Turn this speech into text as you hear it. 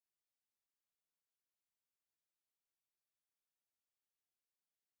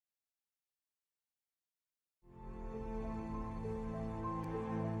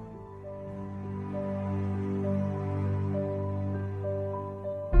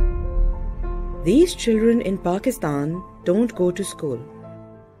These children in Pakistan don't go to school.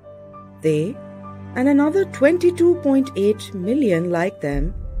 They, and another 22.8 million like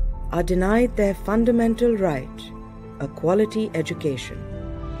them, are denied their fundamental right, a quality education.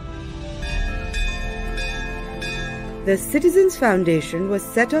 The Citizens Foundation was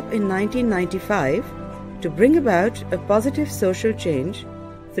set up in 1995 to bring about a positive social change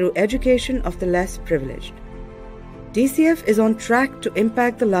through education of the less privileged. TCF is on track to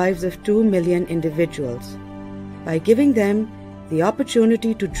impact the lives of 2 million individuals by giving them the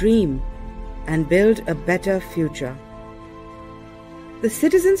opportunity to dream and build a better future. The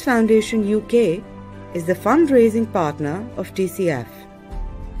Citizens Foundation UK is the fundraising partner of TCF.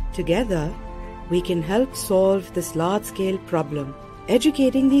 Together, we can help solve this large-scale problem,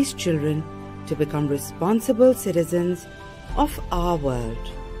 educating these children to become responsible citizens of our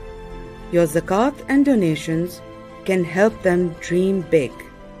world. Your zakat and donations can help them dream big.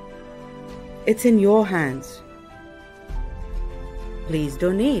 It's in your hands. Please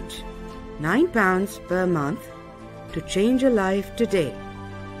donate £9 per month to change a life today.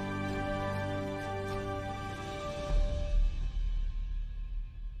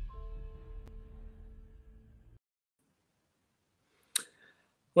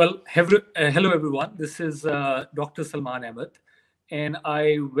 Well, hello everyone. This is Dr. Salman Ahmed, and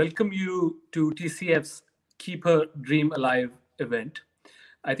I welcome you to TCF's Keep Her Dream Alive event.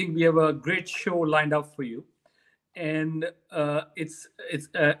 I think we have a great show lined up for you, and the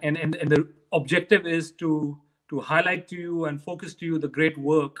objective is to highlight to you and focus to you the great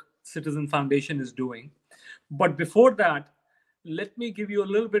work Citizen Foundation is doing. But before that, let me give you a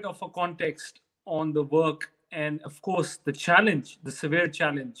little bit of a context on the work and, of course, the challenge, the severe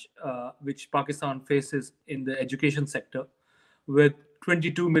challenge which Pakistan faces in the education sector, with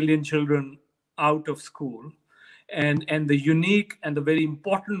 22 million children out of school, and the unique and the very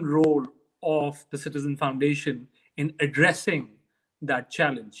important role of the Citizen Foundation in addressing that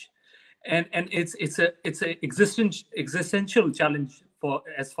challenge. And it's a existential challenge for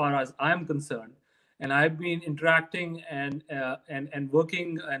as far as I am concerned. And I've been interacting and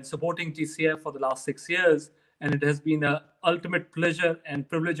working and supporting TCF for the last 6 years. And it has been an ultimate pleasure and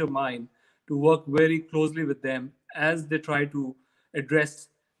privilege of mine to work very closely with them as they try to address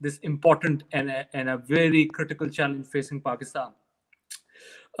this important and a very critical challenge facing Pakistan.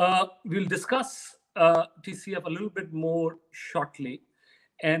 We'll discuss TCF a little bit more shortly.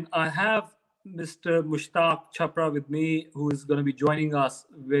 And I have Mr. Mushtaq Chapra with me, who is going to be joining us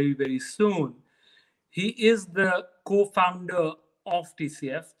very, very soon. He is the co-founder of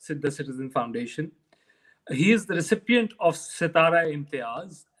TCF, the Citizen Foundation. He is the recipient of Sitara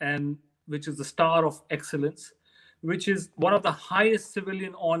Imtiaz, which is the Star of Excellence, which is one of the highest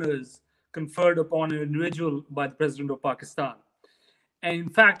civilian honors conferred upon an individual by the President of Pakistan. And in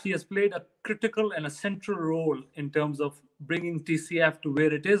fact, he has played a critical and a central role in terms of bringing TCF to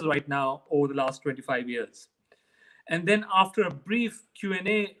where it is right now over the last 25 years. And then after a brief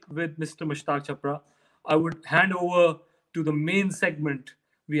Q&A with Mr. Mushtaq Chapra, I would hand over to the main segment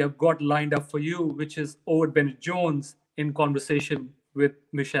we have got lined up for you, which is Owen Bennett-Jones in conversation with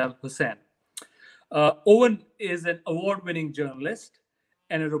Mishal Husain. Owen is an award-winning journalist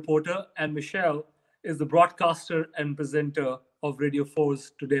and a reporter, and Mishal is the broadcaster and presenter of Radio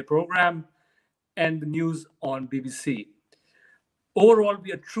 4's Today program and the news on BBC. Overall,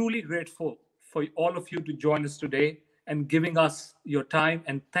 we are truly grateful for all of you to join us today and giving us your time.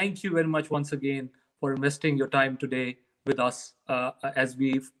 And thank you very much once again for investing your time today with us as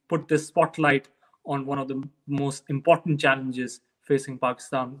we put this spotlight on one of the most important challenges facing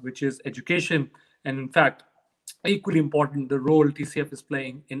Pakistan, which is education. And in fact, equally important, the role TCF is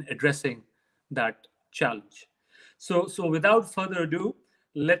playing in addressing that challenge. So without further ado,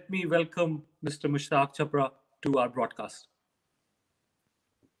 let me welcome Mr. Mushtaq Chapra to our broadcast.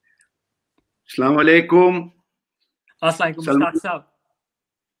 Assalamu alaikum. Assalamu alaikum, Mushtaq Sahab.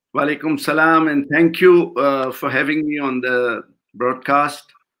 Wa alaikum salam, and thank you for having me on the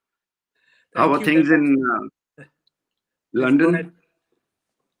broadcast. How are things in London?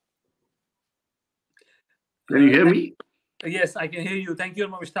 Can you hear me? Yes, I can hear you. Thank you,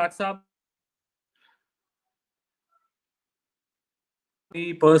 Mushtaq Sahab.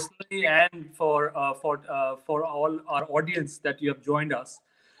 Me personally, and for all our audience that you have joined us,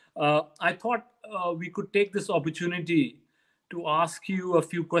 I thought we could take this opportunity to ask you a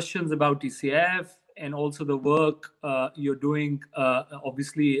few questions about TCF and also the work you're doing,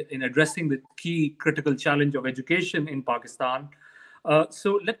 obviously, in addressing the key critical challenge of education in Pakistan.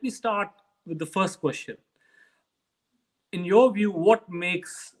 So let me start with the first question. In your view, what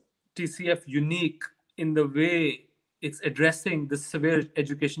makes TCF unique in the way it's addressing this severe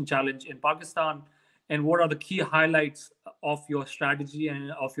education challenge in Pakistan, and what are the key highlights of your strategy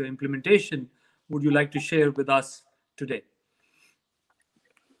and of your implementation would you like to share with us today?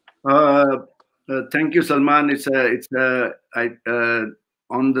 Thank you, Salman.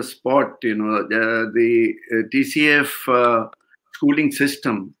 On the spot. The TCF schooling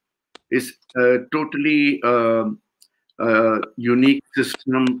system is totally unique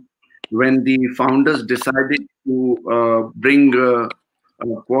system. When the founders decided to bring a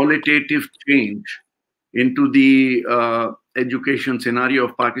qualitative change into the education scenario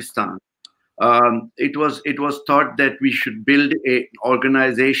of Pakistan, it was thought that we should build a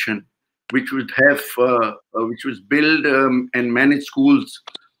organization which would have which was build and manage schools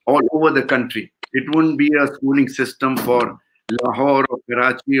all over the country. It wouldn't be a schooling system for Lahore or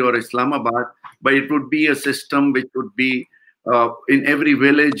Karachi or Islamabad, but it would be a system which would be in every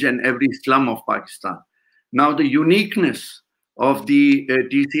village and every slum of Pakistan. Now, the uniqueness of the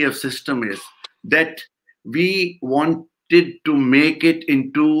TCF system is that we wanted to make it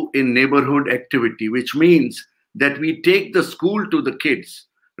into a neighborhood activity, which means that we take the school to the kids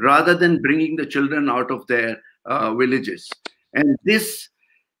rather than bringing the children out of their villages. And this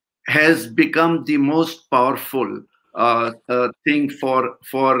has become the most powerful thing for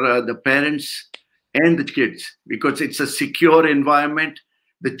the parents and the kids, because it's a secure environment.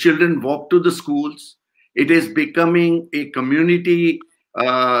 The children walk to the schools. It is becoming a community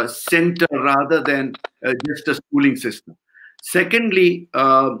center rather than just a schooling system. Secondly,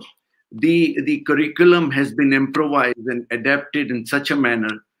 the curriculum has been improvised and adapted in such a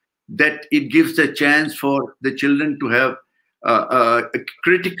manner that it gives a chance for the children to have a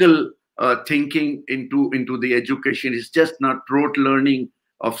critical thinking into the education. It's just not rote learning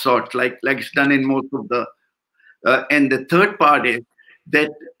of sorts like it's done in most of the. And the third part is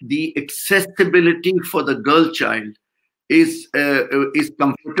that the accessibility for the girl child is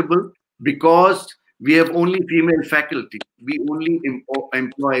comfortable, because we have only female faculty. We only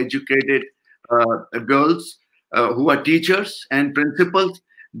employ educated girls who are teachers and principals.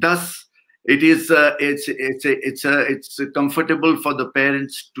 Thus, it's comfortable for the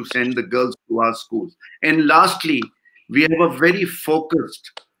parents to send the girls to our schools. And lastly, we have a very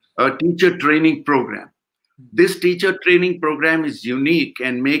focused teacher training program. This teacher training program is unique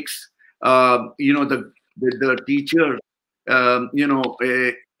and makes the teacher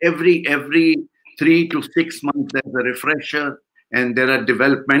every 3 to 6 months there's a refresher, and there are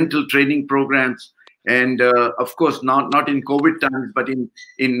developmental training programs. And of course, not in COVID times, but in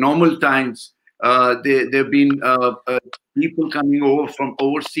normal times, there have been people coming over from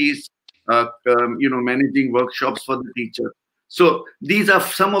overseas, managing workshops for the teacher. So these are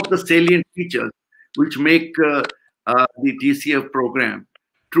some of the salient features which make the TCF program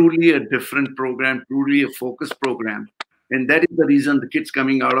truly a different program, truly a focused program. And that is the reason the kids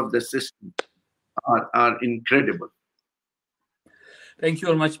coming out of the system are incredible. Thank you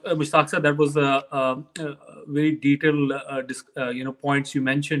very much, Mushtaq sir. That was a very detailed, points you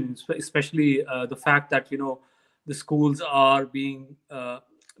mentioned, especially the fact that the schools are being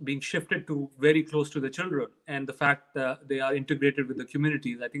shifted to very close to the children, and the fact that they are integrated with the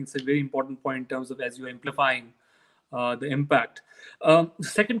communities. I think it's a very important point in terms of as you're amplifying the impact. The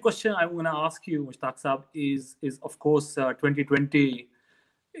second question I'm going to ask you, Mushtaq Saab, is of course 2020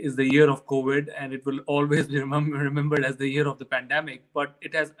 is the year of COVID, and it will always be remembered as the year of the pandemic. But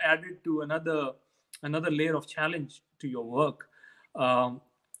it has added to another layer of challenge to your work,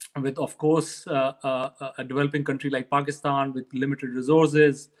 with of course a developing country like Pakistan with limited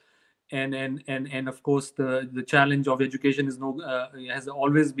resources, and of course the challenge of education has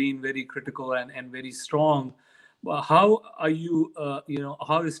always been very critical and very strong. How are you,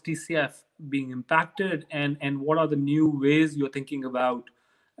 how is TCF being impacted, and what are the new ways you're thinking about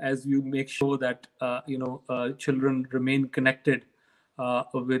as you make sure that children remain connected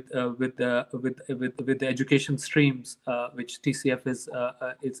with the education streams which TCF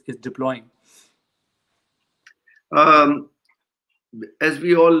is deploying? As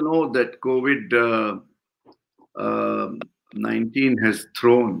we all know, that COVID-19 has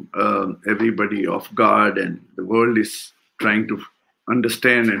thrown everybody off guard, and the world is trying to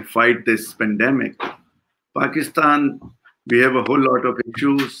understand and fight this pandemic. Pakistan, we have a whole lot of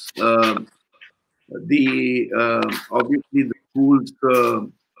issues. Obviously the schools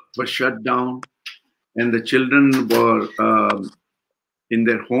were shut down, and the children were in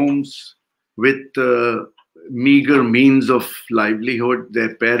their homes with meager means of livelihood.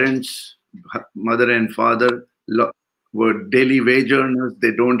 Their parents, mother and father, were daily wage earners.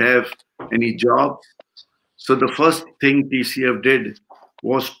 They don't have any jobs. So the first thing TCF did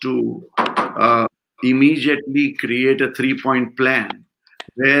was to immediately create a 3-point plan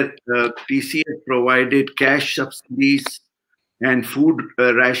where TCF provided cash subsidies and food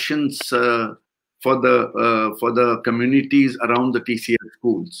rations for the communities around the TCF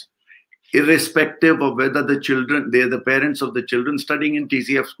schools, irrespective of whether they're the parents of the children studying in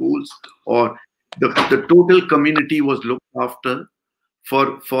TCF schools, or the total community was looked after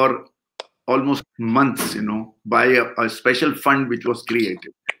for almost months, by a special fund which was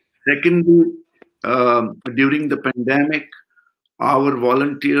created. Secondly, during the pandemic, our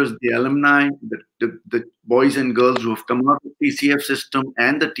volunteers, the alumni, the boys and girls who have come out of the TCF system,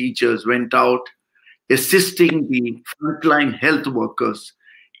 and the teachers went out assisting the frontline health workers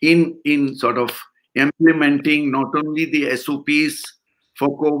in sort of implementing not only the SOPs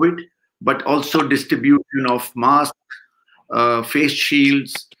for COVID, but also distribution of masks, face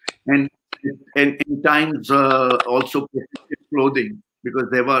shields, and in times also protective clothing, because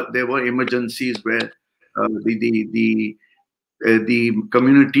there were emergencies where the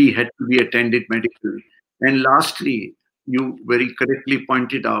community had to be attended medically. And lastly, you very correctly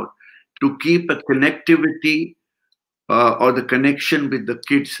pointed out, to keep a connectivity or the connection with the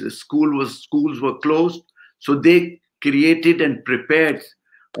kids. The schools were closed, so they created and prepared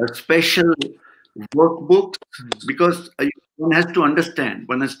a special workbook, because one has to understand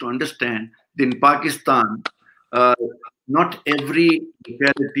that in Pakistan, not every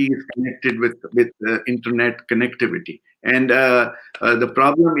locality is connected with internet connectivity, and the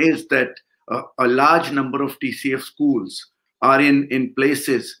problem is that a large number of TCF schools are in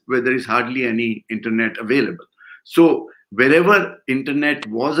places where there is hardly any internet available. So wherever internet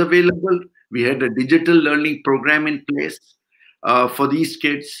was available, we had a digital learning program in place for these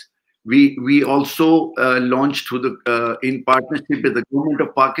kids. We also launched in partnership with the government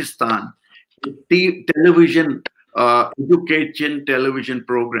of Pakistan, television education television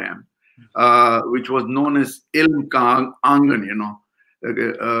program, which was known as Ilm Ka Angan,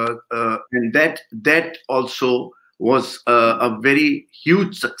 and that also was a very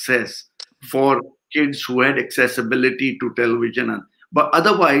huge success for kids who had accessibility to television. But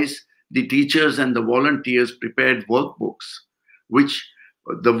otherwise, the teachers and the volunteers prepared workbooks, which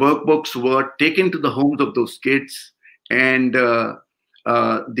the workbooks were taken to the homes of those kids, and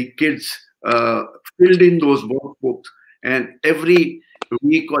the kids filled in those workbooks, and every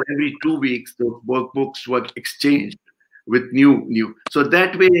week or every 2 weeks, those workbooks were exchanged with new. So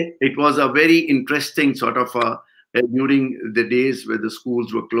that way, it was a very interesting sort of during the days where the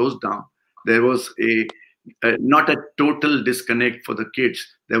schools were closed down. There was not a total disconnect for the kids.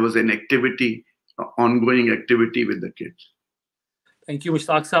 There was an ongoing activity with the kids. Thank you,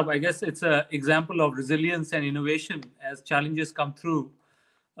 Mushtaq Saab. I guess it's an example of resilience and innovation. As challenges come through,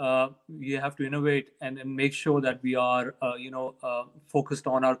 we have to innovate and make sure that we are, focused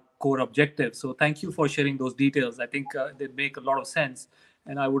on our core objectives. So thank you for sharing those details. I think they make a lot of sense.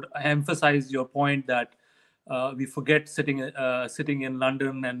 And I would emphasize your point that we forget sitting in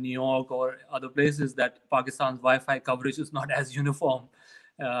London and New York or other places that Pakistan's Wi-Fi coverage is not as uniform.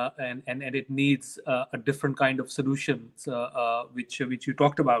 And it needs a different kind of solutions, which you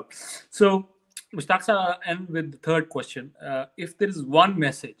talked about. So, Mushtaq Sir, I'll end with the third question. If there is one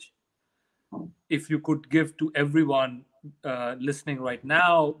message, if you could give to everyone listening right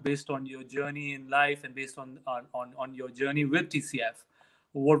now, based on your journey in life and based on your journey with TCF,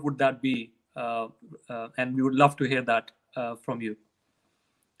 what would that be? And we would love to hear that from you.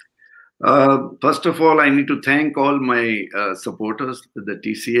 First of all, I need to thank all my supporters, the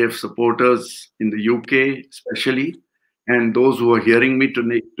TCF supporters in the UK especially, and those who are hearing me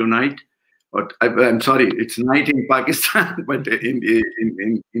tonight. I'm sorry, it's night in Pakistan, but in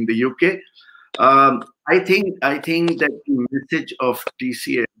the UK. I think that the message of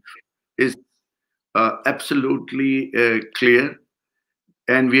TCF is absolutely clear,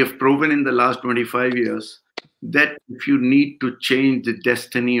 and we have proven in the last 25 years that if you need to change the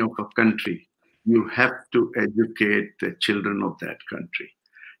destiny of a country, you have to educate the children of that country.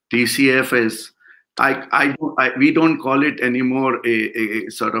 TCF is, we don't call it anymore a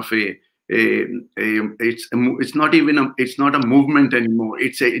sort of it's not a movement anymore.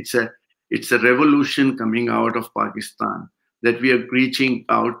 It's a revolution coming out of Pakistan, that we are reaching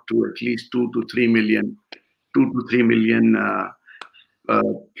out to at least 2 to 3 million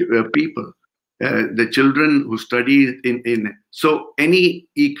people. The children who study so any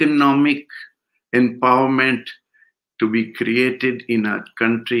economic empowerment to be created in a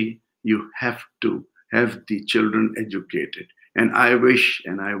country, you have to have the children educated. And I wish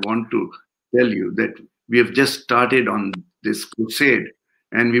and I want to tell you that we have just started on this crusade,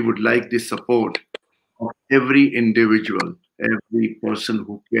 and we would like the support of every individual, every person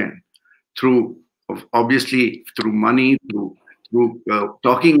who can, through obviously through money, through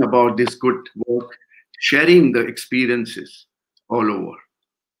talking about this good work, sharing the experiences all over.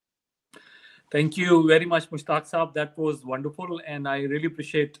 Thank you very much, Mushtaq Saab. That was wonderful, and I really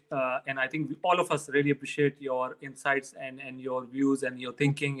appreciate, and I think all of us really appreciate your insights and your views and your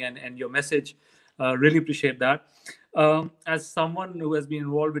thinking and your message. Really appreciate that. As someone who has been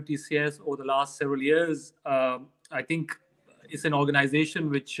involved with TCS over the last several years, I think it's an organization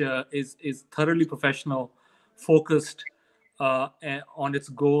which is thoroughly professional, focused on its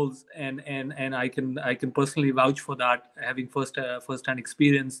goals, and I can personally vouch for that, having first-hand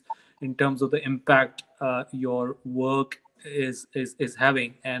experience in terms of the impact your work is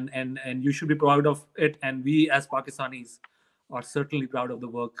having, and you should be proud of it. And we as Pakistanis are certainly proud of the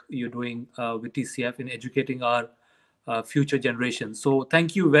work you're doing with TCF in educating our future generations. So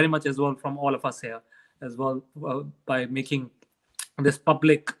thank you very much as well from all of us here as well by making this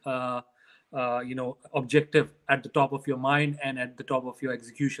public objective at the top of your mind and at the top of your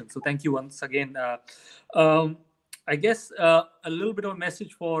execution. So thank you once again. I guess a little bit of a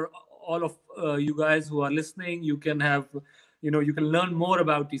message for all of you guys who are listening. You can have, you can learn more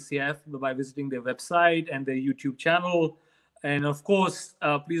about TCF by visiting their website and their YouTube channel. And of course,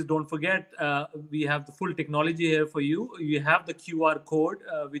 please don't forget, we have the full technology here for you. You have the QR code,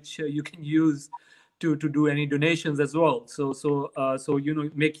 which you can use to do any donations as well. So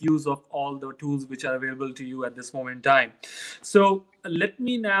make use of all the tools which are available to you at this moment in time. So let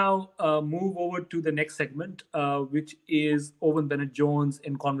me now move over to the next segment, which is Owen Bennett-Jones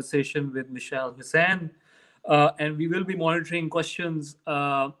in conversation with Mishal Husain. And we will be monitoring questions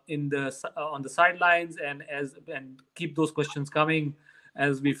on the sidelines and keep those questions coming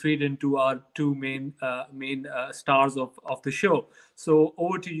as we feed into our two main stars of the show. So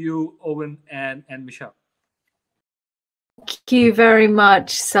over to you, Owen and Mishal. Thank you very much,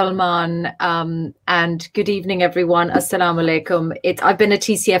 Salman, and good evening, everyone. Assalamu alaikum. I've been a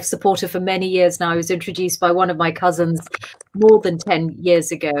TCF supporter for many years now. I was introduced by one of my cousins more than 10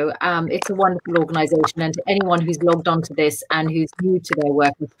 years ago. It's a wonderful organization, and to anyone who's logged onto this and who's new to their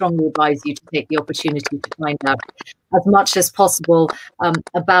work, I strongly advise you to take the opportunity to find out as much as possible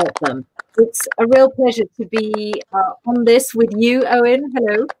about them. It's a real pleasure to be on this with you, Owen.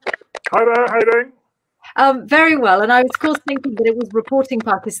 Hello. Hi there, how are you doing? Very well, and I was of course thinking that it was Reporting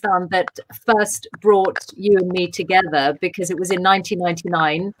Pakistan that first brought you and me together, because it was in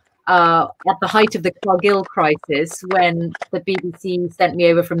 1999 at the height of the Kargil crisis when the BBC sent me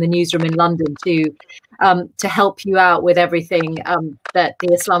over from the newsroom in London to help you out with everything that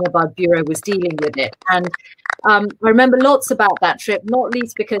the Islamabad bureau was dealing with it. And I remember lots about that trip, not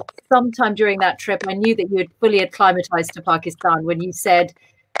least because sometime during that trip I knew that you had fully acclimatized to Pakistan when you said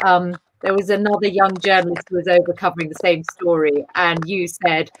there was another young journalist who was over covering the same story, and you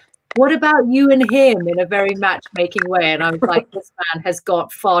said, "What about you and him?" in a very matchmaking way. And I was like, this man has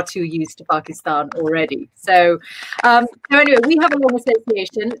got far too used to Pakistan already. So anyway, we have a long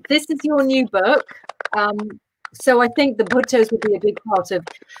association. This is your new book. So I think the Bhuttos would be a big part of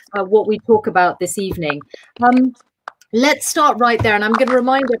what we talk about this evening. Let's start right there. And I'm going to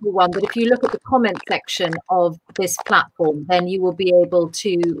remind everyone that if you look at the comment section of this platform, then you will be able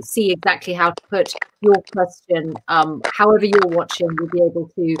to see exactly how to put your question, however you're watching, you'll be able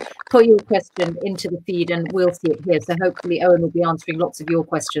to put your question into the feed and we'll see it here. So hopefully Owen will be answering lots of your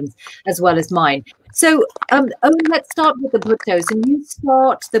questions as well as mine. So Owen, let's start with the Bhuttos. And you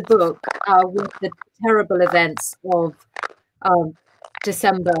start the book with the terrible events of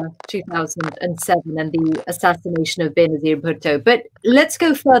December 2007 and the assassination of Benazir Bhutto. But let's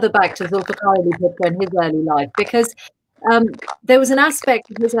go further back to Zulfikar Ali Bhutto and his early life, because there was an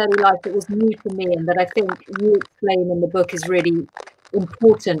aspect of his early life that was new to me and that I think you explain in the book is really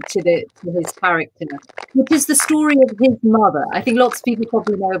important to his character, which is the story of his mother. I think lots of people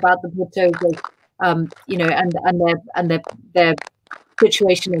probably know about the Bhuttos, and their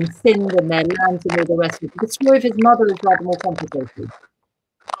situation in Sindh and their lands and all the rest of it. The story of his mother is rather more complicated.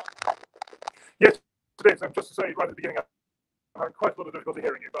 Yes, it is. Just to say right at the beginning, I had quite a lot of difficulty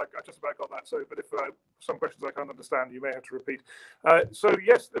hearing you, but I just about got that. So, but if some questions I can't understand, you may have to repeat. So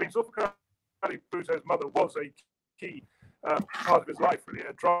yes, I mean, Zulfikar Ali Bhutto's mother was a key part of his life, really,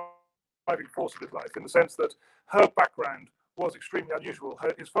 a driving force of his life, in the sense that her background was extremely unusual.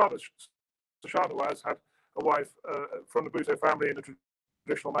 His father, Shah Nawaz, had a wife from the Bhutto family in a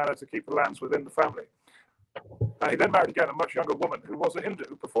traditional manner to keep the lands within the family. He then married again a much younger woman who was a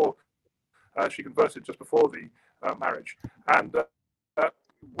Hindu before she converted just before the marriage, and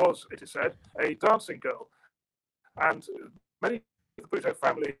was, it is said, a dancing girl. And many of the Bhutto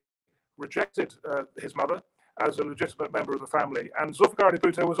family rejected his mother as a legitimate member of the family, and Zulfikar Ali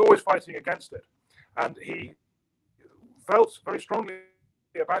Bhutto was always fighting against it. And he felt very strongly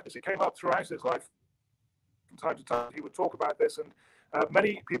about this. It came up throughout his life. From time to time, he would talk about this, and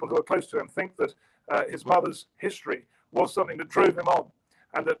many people who are close to him think that his mother's history was something that drove him on,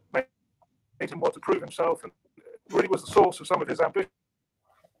 and that made him want to prove himself, and really was the source of some of his ambition.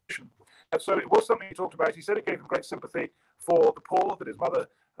 So it was something he talked about. He said it gave him great sympathy for the poor, that his mother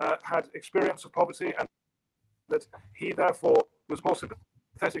had experience of poverty, and that he therefore was more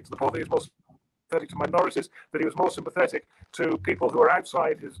sympathetic to the poor, that he was more sympathetic to minorities, that he was more sympathetic to people who are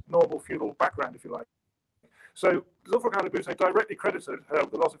outside his normal feudal background, if you like. So Zulfikar Ali Bhutto directly credited her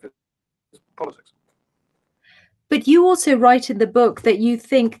with a lot of his politics. But you also write in the book that you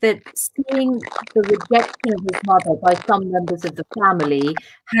think that seeing the rejection of his mother by some members of the family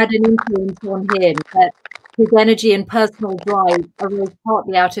had an influence on him, that his energy and personal drive arose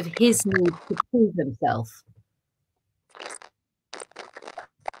partly out of his need to prove himself.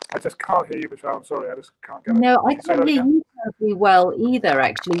 I just can't hear you, Mishal. I'm sorry, I just can't get it. No, I can't hear you terribly well either,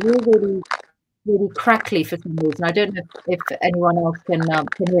 actually. You're really crackly for some reason. I don't know if anyone else can hear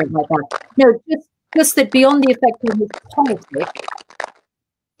it like that. No, just that beyond the effect on his politics,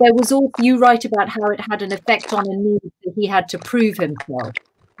 there was also, you write about how it had an effect on a need that he had to prove himself.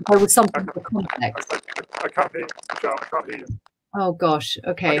 There was something for context. I can't hear you, Mishal. I can't hear you. Oh gosh,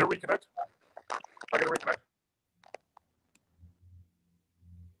 okay. I'm going to reconnect.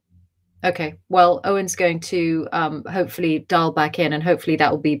 Okay, well, Owen's going to hopefully dial back in, and hopefully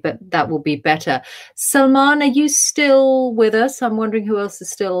that will be better. Salman, are you still with us? I'm wondering who else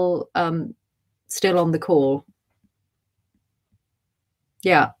is still on the call.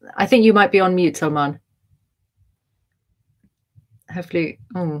 Yeah, I think you might be on mute, Salman. Hopefully,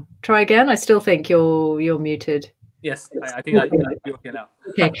 try again. I still think you're muted. Yes, I think I'll be okay now.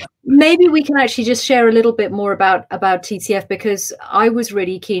 Okay, maybe we can actually just share a little bit more about TCF, because I was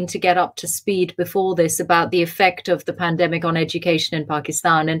really keen to get up to speed before this about the effect of the pandemic on education in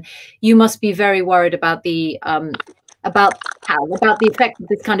Pakistan, and you must be very worried about the effect that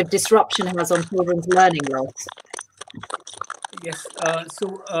this kind of disruption has on children's learning loss. Yes,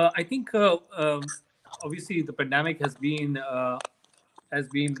 so I think obviously the pandemic has been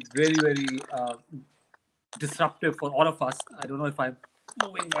very, very disruptive for all of us. I don't know if I'm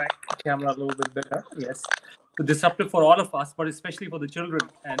moving my camera a little bit better. Yes, so disruptive for all of us, but especially for the children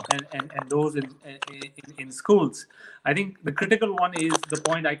and those in schools. I think the critical one is, the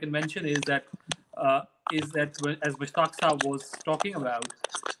point I can mention is that as Mushtaq Saab was talking about,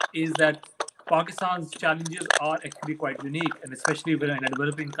 is that Pakistan's challenges are actually quite unique, and especially in a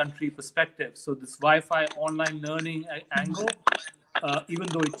developing country perspective. So this Wi-Fi online learning angle, even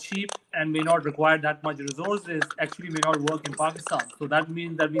though it's cheap and may not require that much resources, actually may not work in Pakistan. So that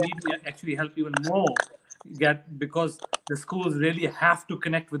means that we need to actually help even more, because the schools really have to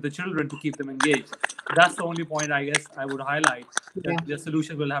connect with the children to keep them engaged. That's the only point I guess I would highlight. That the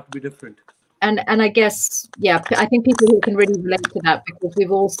solution will have to be different. And I guess, yeah, I think people who can really relate to that, because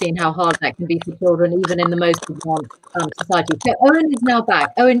we've all seen how hard that can be for children, even in the most advanced society. So Owen is now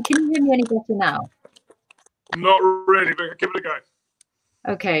back. Owen, can you hear me any better now? Not really, but give it a go.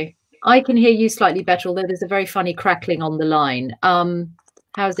 Okay, I can hear you slightly better, although there's a very funny crackling on the line.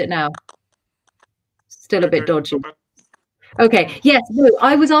 How's it now? Still a bit dodgy. Okay, yes, no,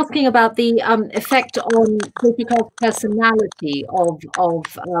 I was asking about the effect on Zulfikar's personality of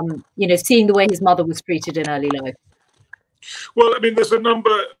seeing the way his mother was treated in early life. Well, I mean, there's a number.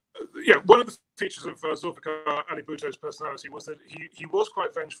 Yeah, one of the features of Zulfikar Ali Bhutto's personality was that he was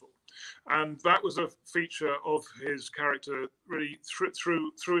quite vengeful, and that was a feature of his character really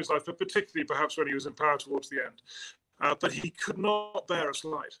through his life, but particularly perhaps when he was in power towards the end. But he could not bear a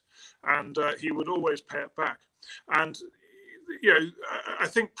slight, and he would always pay it back. And I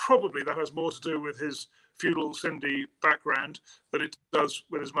think probably that has more to do with his feudal Sindhi background than it does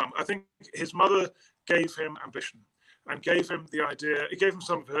with his mum. I think his mother gave him ambition and gave him the idea. It gave him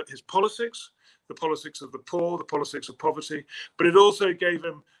some of his politics, the politics of the poor, the politics of poverty, but it also gave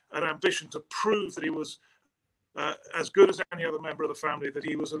him an ambition to prove that he was as good as any other member of the family, that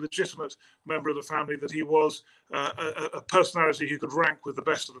he was a legitimate member of the family, that he was a personality who could rank with the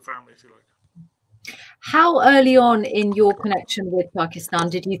best of the family, if you like. How early on in your connection with Pakistan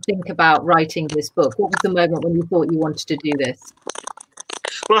did you think about writing this book? What was the moment when you thought you wanted to do this?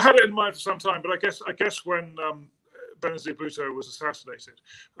 Well, I had it in mind for some time, but I guess when Benazir Bhutto was assassinated,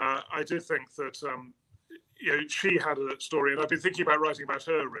 I did think that she had a story, and I've been thinking about writing about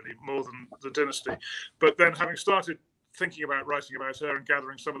her really more than the dynasty. But then, having started thinking about writing about her and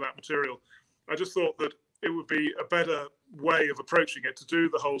gathering some of that material, I just thought that it would be a better way of approaching it to do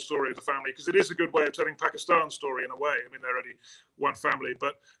the whole story of the family, because it is a good way of telling Pakistan's story in a way. I mean, they're only one family,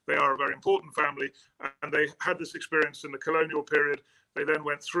 but they are a very important family, and they had this experience in the colonial period. They then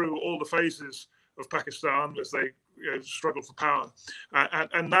went through all the phases of Pakistan as they struggled for power,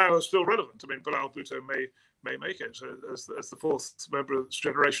 and now are still relevant. I mean, Bilal Bhutto may make it as the fourth member of this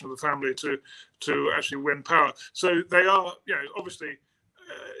generation of the family to actually win power. So they are, obviously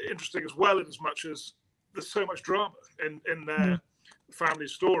interesting as well, in as much as there's so much drama in their family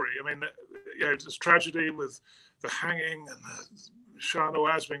story. I mean, there's tragedy with the hanging and Shah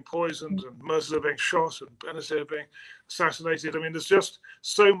Nawaz being poisoned and Mirza being shot and Benazir being assassinated. I mean, there's just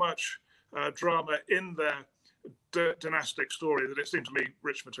so much drama in their dynastic story that it seemed to me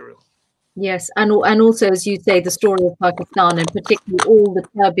rich material. Yes, and also, as you say, the story of Pakistan, and particularly all the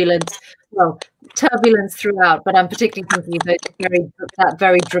turbulence throughout, but I'm particularly thinking about that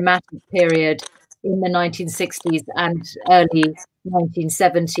very dramatic period in the 1960s and early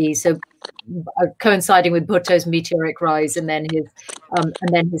 1970s. So coinciding with Bhutto's meteoric rise and then his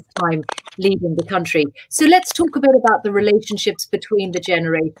time leading the country. So let's talk a bit about the relationships between the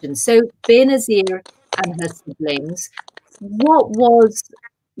generations. So Benazir and her siblings, what was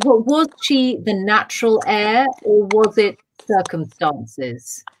she the natural heir, or was it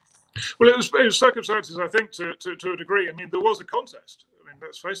circumstances? Well, it was circumstances, I think, to a degree. I mean, there was a contest. I mean,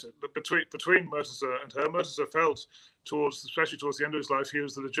 let's face it, but between Mirza and her. Mirza felt, especially towards the end of his life, he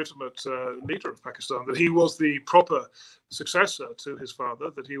was the legitimate leader of Pakistan, that he was the proper successor to his father,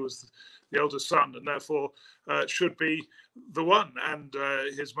 that he was the eldest son, and therefore should be the one. And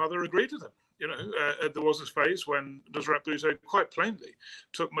his mother agreed with him. There was this phase when Nusrat Bhutto quite plainly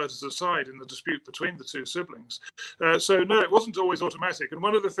took Mirza's side in the dispute between the two siblings. So no, it wasn't always automatic. And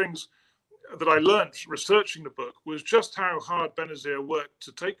one of the things that I learned researching the book was just how hard Benazir worked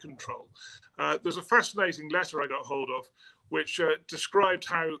to take control. There's a fascinating letter I got hold of, which described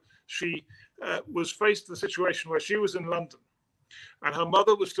how she was faced with a situation where she was in London, and her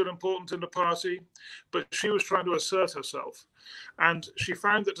mother was still important in the party, but she was trying to assert herself. And she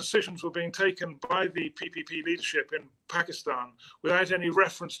found that decisions were being taken by the PPP leadership in Pakistan without any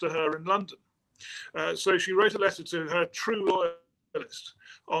reference to her in London. So she wrote a letter to her true loyalist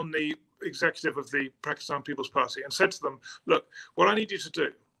on the executive of the Pakistan People's Party and said to them, look, what I need you to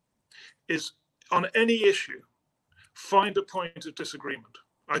do is, on any issue, find a point of disagreement.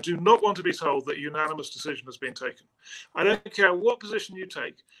 I do not want to be told that a unanimous decision has been taken. I don't care what position you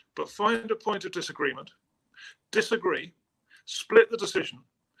take, but find a point of disagreement, disagree, split the decision,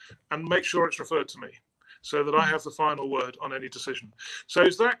 and make sure it's referred to me so that I have the final word on any decision. So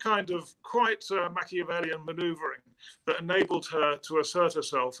it's that kind of quite Machiavellian maneuvering that enabled her to assert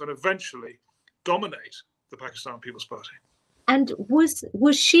herself and eventually dominate the Pakistan People's Party. And was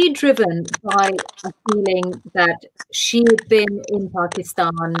she driven by a feeling that she had been in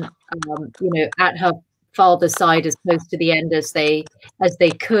Pakistan, at her father's side as close to the end as they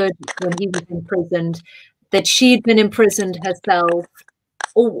could when he was imprisoned, that she'd been imprisoned herself,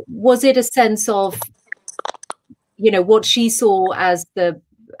 or was it a sense of, what she saw as the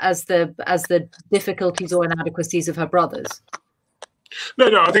difficulties or inadequacies of her brothers?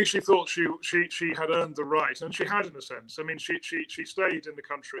 No, I think she thought she had earned the right, and she had, in a sense. I mean, she stayed in the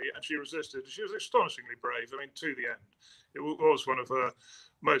country and she resisted. She was astonishingly brave. I mean, to the end, it was one of her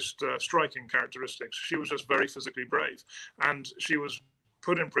most striking characteristics. She was just very physically brave, and she was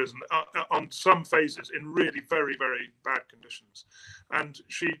put in prison on some phases in really very, very bad conditions, and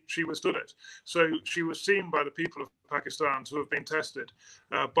she withstood it. So she was seen by the people of Pakistan to have been tested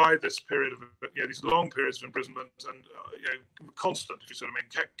by this period of these long periods of imprisonment and constant, if you sort of mean,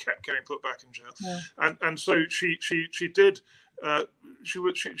 kept getting put back in jail. Yeah. And so she did.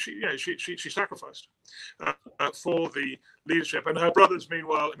 She sacrificed for the leadership, and her brothers,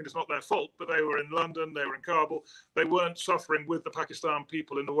 meanwhile, I mean, it's not their fault, but they were in London, they were in Kabul, they weren't suffering with the Pakistan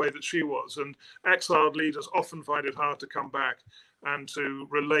people in the way that she was. And exiled leaders often find it hard to come back and to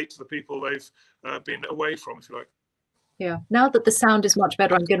relate to the people they've been away from, if you like. Yeah. Now that the sound is much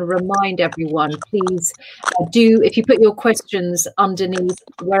better, I'm going to remind everyone, please if you put your questions underneath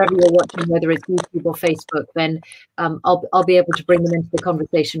wherever you're watching, whether it's YouTube or Facebook, then I'll be able to bring them into the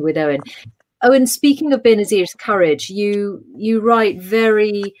conversation with Owen. Owen, speaking of Benazir's courage, you write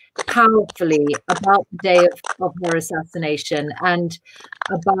very powerfully about the day of her assassination and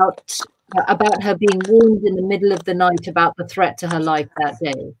about her being warned in the middle of the night about the threat to her life that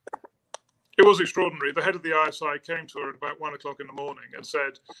day. It was extraordinary. The head of the ISI came to her at about 1 o'clock in the morning and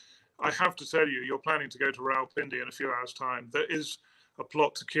said, I have to tell you, you're planning to go to Rawalpindi in a few hours' time. There is a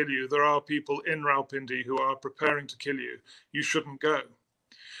plot to kill you. There are people in Rawalpindi who are preparing to kill you. You shouldn't go.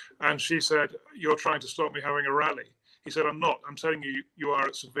 And she said, "You're trying to stop me having a rally." He said, "I'm not. I'm telling you, you are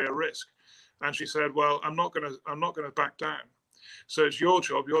at severe risk." And she said, "Well, I'm not going to back down. So it's your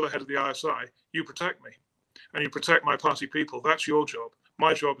job. You're the head of the ISI. You protect me, and you protect my party people. That's your job.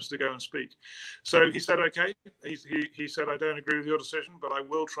 My job is to go and speak." So he said, "Okay." He said, "I don't agree with your decision, but I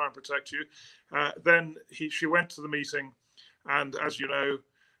will try and protect you." Then she went to the meeting, and as you know,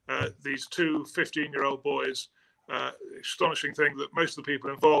 these two 15-year-old boys. Astonishing thing that most of the people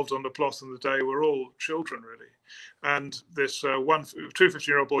involved on the plot on the day were all children, really. And this two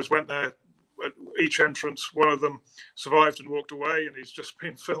 15-year-old boys went there at each entrance. One of them survived and walked away, and he's just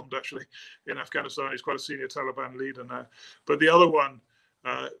been filmed actually in Afghanistan. He's quite a senior Taliban leader now. But the other one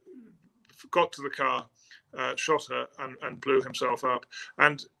got to the car, shot her, and blew himself up.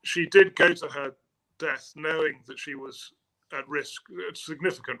 And she did go to her death knowing that she was at risk, at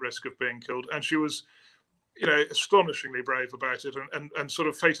significant risk of being killed. And she was, you know, astonishingly brave about it, and sort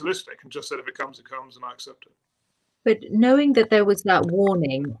of fatalistic, and just said, "If it comes, it comes, and I accept it." But knowing that there was that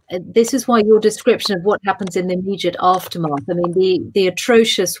warning, this is why your description of what happens in the immediate aftermath, I mean, the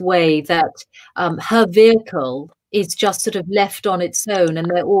atrocious way that her vehicle is just sort of left on its own,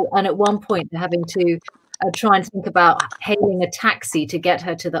 and at one point they're having to try and think about hailing a taxi to get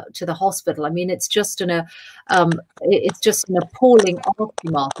her to the hospital. I mean, it's just an appalling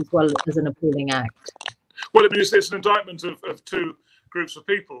aftermath as well as an appalling act. Well, I mean, it's an indictment of two groups of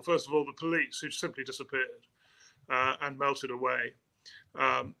people. First of all, the police, who simply disappeared and melted away.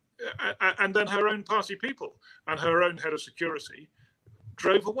 And then her own party people and her own head of security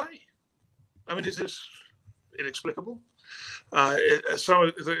drove away. I mean, it is inexplicable. Some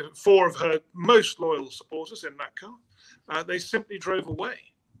of the four of her most loyal supporters in that car, they simply drove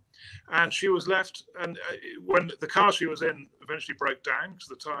away. And she was left, and when the car she was in eventually broke down because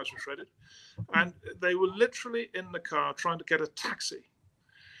the tires were shredded, and they were literally in the car trying to get a taxi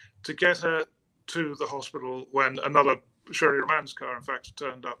to get her to the hospital, when another Sherry Rahman's car, in fact,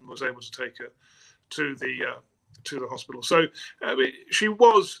 turned up and was able to take her to the hospital. So I mean, she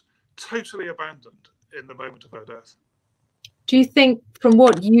was totally abandoned in the moment of her death. Do you think, from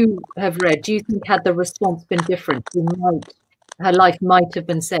what you have read, do you think had the response been different, her life might have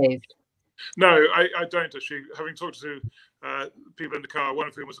been saved? No, I don't actually. Having talked to people in the car, one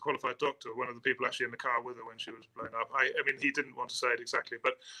of whom was a qualified doctor, one of the people actually in the car with her when she was blown up. I mean, he didn't want to say it exactly,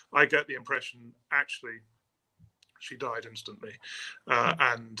 but I get the impression actually she died instantly,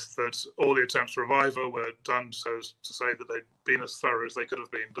 and that all the attempts to revive her were done so as to say that they'd been as thorough as they could have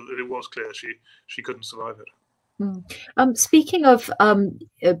been, but that it was clear she couldn't survive it. Speaking of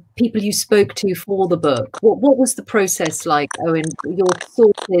people you spoke to for the book, what was the process like, Owen? Your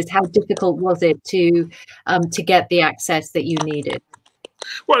sources, how difficult was it to get the access that you needed?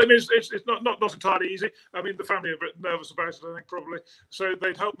 Well, I mean, it's not entirely easy. I mean, the family are a bit nervous about it, I think, probably. So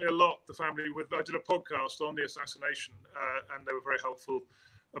they'd helped me a lot, the family. I did a podcast on the assassination, and they were very helpful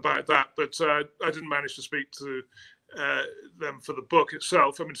about that. But I didn't manage to speak to them for the book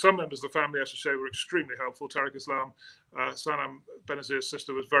itself. I mean, some members of the family, I should say, were extremely helpful. Tariq Islam, Sanam Benazir's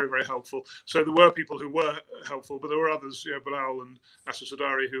sister, was very, very helpful. So there were people who were helpful, but there were others, you know, Bilal and Asser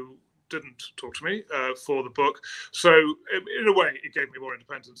Sadari, who didn't talk to me for the book. So in a way, it gave me more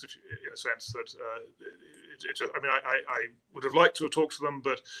independence, in a sense that I mean, I would have liked to have talked to them,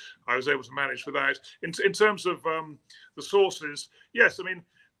 but I was able to manage without. In terms of the sources, yes, I mean,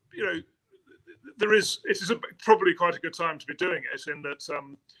 you know, it is probably quite a good time to be doing it, in that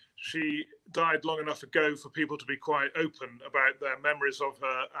she died long enough ago for people to be quite open about their memories of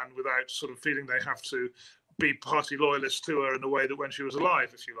her, and without sort of feeling they have to be party loyalists to her in the way that when she was alive,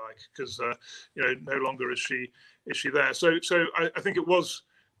 if you like, because you know, no longer is she there. So I think it was,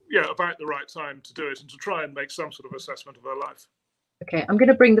 yeah, about the right time to do it and to try and make some sort of assessment of her life. Okay, I'm going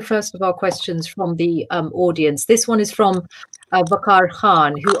to bring the first of our questions from the audience. This one is from Vakar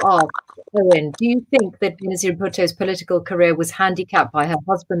Khan, who asks, Owen, do you think that Benazir Bhutto's political career was handicapped by her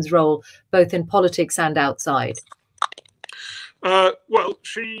husband's role, both in politics and outside? Well,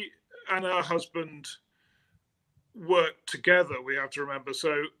 she and her husband worked together, we have to remember.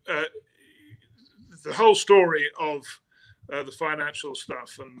 So the whole story of the financial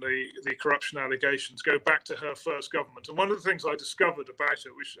stuff and the corruption allegations go back to her first government. And one of the things I discovered about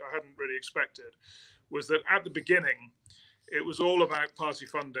it, which I hadn't really expected, was that at the beginning, it was all about party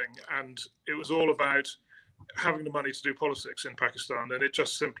funding, and it was all about having the money to do politics in Pakistan. And it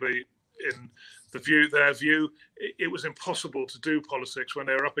just simply, in their view, it was impossible to do politics when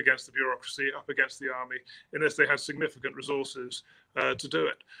they were up against the bureaucracy, up against the army, unless they had significant resources to do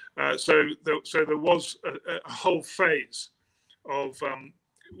it. So there was a whole phase of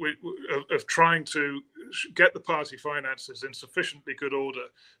of trying to get the party finances in sufficiently good order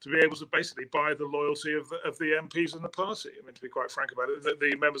to be able to basically buy the loyalty of the MPs in the party. I mean, to be quite frank about it,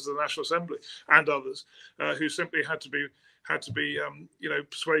 the members of the National Assembly and others who simply had to be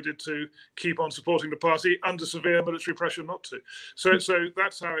persuaded to keep on supporting the party under severe military pressure not to. So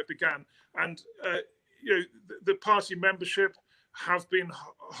that's how it began. And the party membership have been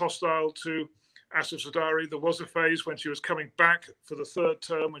hostile to Asif Zardari. There was a phase when she was coming back for the third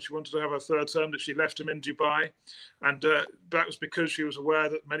term, when she wanted to have her third term, that she left him in Dubai. And that was because she was aware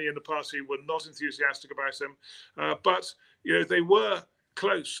that many in the party were not enthusiastic about him. But they were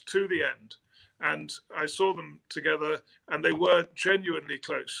close to the end. And I saw them together, and they were genuinely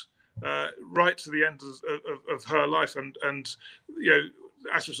close, right to the end of her life. And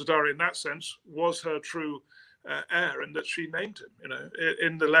Asif Zardari, in that sense, was her true heir, and that she named him,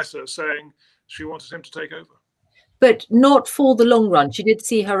 in the letter, saying she wanted him to take over. But not for the long run. She did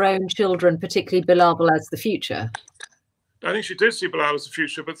see her own children, particularly Bilal, as the future. I think she did see Bilal as the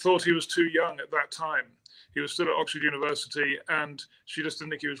future, but thought he was too young at that time. He was still at Oxford University, and she just didn't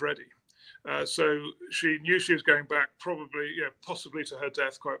think he was ready. So she knew she was going back, probably, possibly to her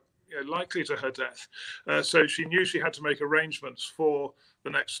death, quite likely to her death. So she knew she had to make arrangements for the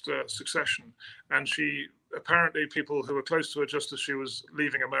next succession. And apparently people who were close to her just as she was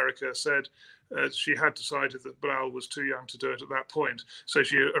leaving America said she had decided that Bilal was too young to do it at that point. So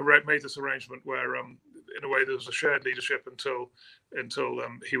she made this arrangement where, in a way, there was a shared leadership until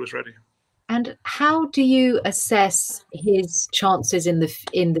he was ready. And how do you assess his chances in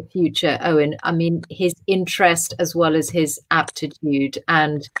the future, Owen? I mean, his interest as well as his aptitude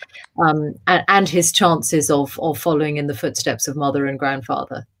and his chances of following in the footsteps of mother and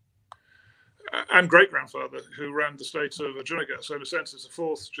grandfather. And great-grandfather, who ran the state of Junagadh. So in a sense, it's the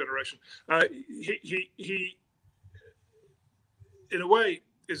fourth generation. He in a way,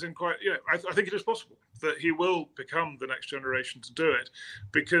 is in quite, I think it is possible that he will become the next generation to do it,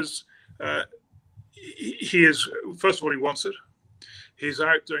 because he is, first of all, he wants it. He's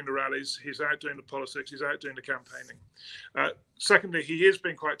out doing the rallies, he's out doing the politics, he's out doing the campaigning. Secondly, he is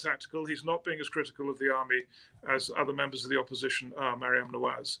being quite tactical. He's not being as critical of the army as other members of the opposition are, Mariam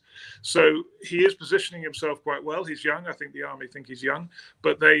Nawaz. So he is positioning himself quite well. He's young. I think the army think he's young,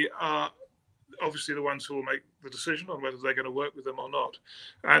 but they are obviously the ones who will make the decision on whether they're going to work with them or not.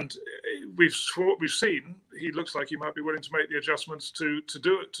 And we've seen he looks like he might be willing to make the adjustments to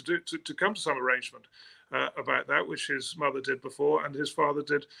come to some arrangement about that, which his mother did before, and his father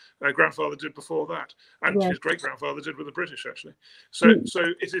did, grandfather did before that, and his great grandfather did with the British, actually. So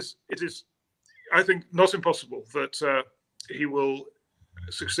it is, I think, not impossible that he will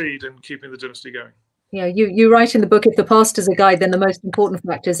succeed in keeping the dynasty going. Yeah, you write in the book, if the past is a guide, then the most important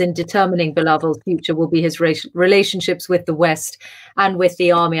factors in determining Bilaval's future will be his relationships with the West and with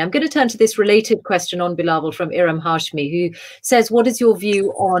the army. I'm going to turn to this related question on Bilaval from Iram Hashmi, who says, what is your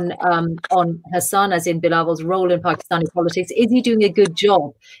view on Hassan, as in Bilaval's role in Pakistani politics? Is he doing a good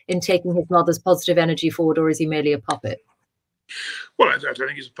job in taking his mother's positive energy forward, or is he merely a puppet? Well, I don't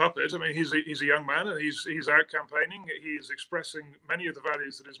think he's a puppet. I mean, he's a young man, and he's out campaigning. He's expressing many of the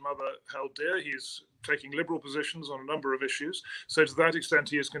values that his mother held dear. He's taking liberal positions on a number of issues. So to that extent,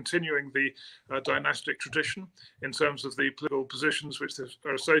 he is continuing the dynastic tradition in terms of the political positions which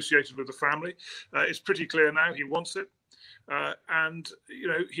are associated with the family. It's pretty clear now he wants it, and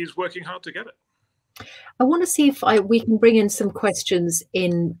he's working hard to get it. I want to see if we can bring in some questions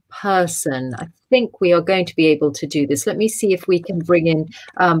in person. I think we are going to be able to do this. Let me see if we can bring in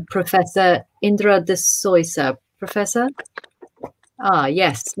Professor Indra de Soysa. Professor?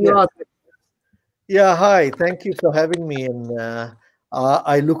 Yes, you are. Yeah, hi. Thank you for having me. And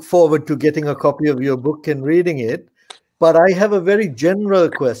I look forward to getting a copy of your book and reading it. But I have a very general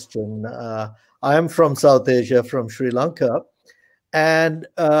question. I am from South Asia, from Sri Lanka. And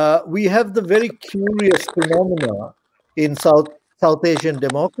we have the very curious phenomena in South Asian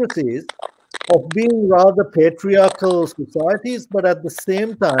democracies of being rather patriarchal societies, but at the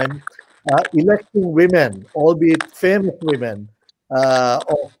same time electing women, albeit famous women,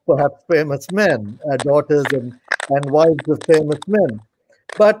 or perhaps famous men, daughters and wives of famous men.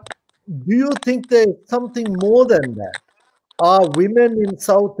 But do you think there is something more than that? Are women in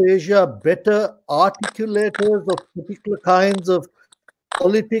South Asia better articulators of particular kinds of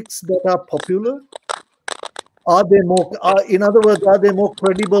politics that are popular? Are they more, in other words, are they more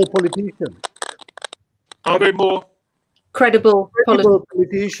credible politicians? Are they more credible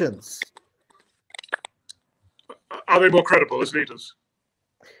politicians? Are they more credible as leaders?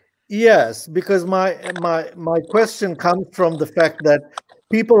 Yes, because my question comes from the fact that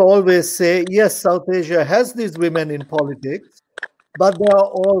people always say, yes, South Asia has these women in politics, but they are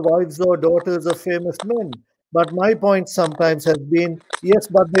all wives or daughters of famous men. But my point sometimes has been, yes,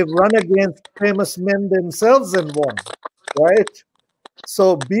 but they've run against famous men themselves and won, right?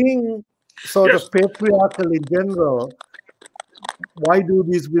 So being sort Yes. of patriarchal in general, why do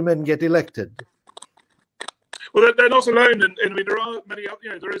these women get elected? Well, they're not alone, and I mean there are many.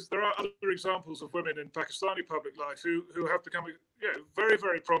 There are other examples of women in Pakistani public life who have become very,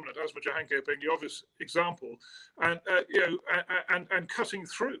 very prominent. Asma Jahangir being the obvious example, and and cutting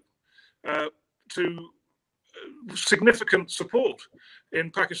through to significant support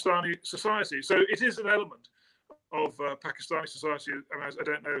in Pakistani society. So it is an element of Pakistani society, and I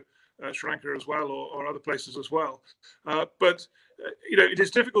don't know Sri Lanka as well, or other places as well. But it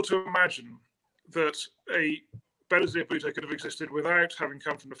is difficult to imagine that a Benazir Bhutto could have existed without having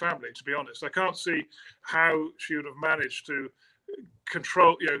come from the family. To be honest, I can't see how she would have managed to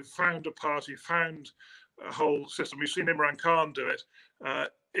control, found a party, found a whole system. We've seen Imran Khan do it.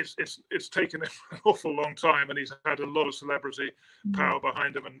 It's taken him an awful long time, and he's had a lot of celebrity power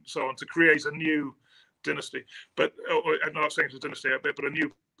behind him and so on to create a new dynasty. But I'm not saying it's a dynasty, but a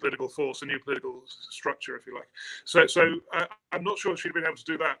new political force, a new political structure, if you like. So I'm not sure she'd been able to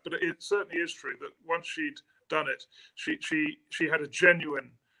do that, but it certainly is true that once she'd done it, she had a genuine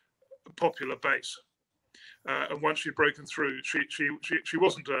popular base, and once she'd broken through, she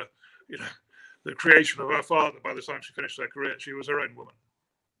wasn't the creation of her father by the time she finished her career. She was her own woman.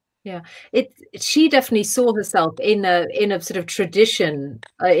 Yeah, she definitely saw herself in a sort of tradition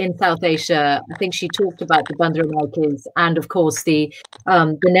in South Asia. I think she talked about the Bandra Maikis and, of course, the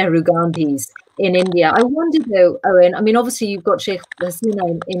Nehru Gandhis in India. I wonder though, Owen, I mean, obviously you've got Sheikh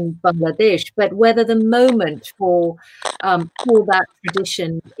Hasina in Bangladesh, but whether the moment for that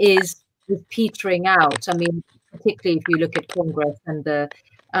tradition is petering out. I mean, particularly if you look at Congress and the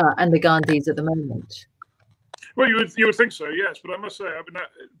Gandhis at the moment. Well, you would think so, yes. But I must say, I mean,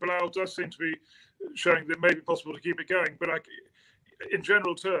 Bilal does seem to be showing that it may be possible to keep it going. But in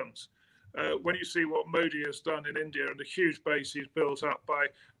general terms, when you see what Modi has done in India and the huge base he's built up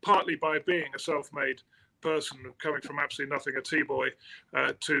partly by being a self-made person coming from absolutely nothing, a tea-boy,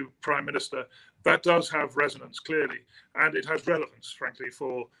 to prime minister, that does have resonance clearly, and it has relevance, frankly,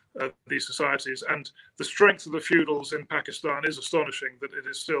 for these societies. And the strength of the feudals in Pakistan is astonishing that it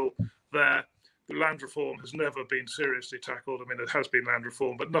is still there. The land reform has never been seriously tackled. I mean, it has been land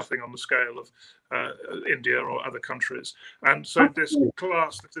reform, but nothing on the scale of India or other countries. And so this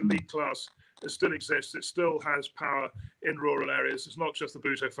class, this elite class, it still exists. It still has power in rural areas. It's not just the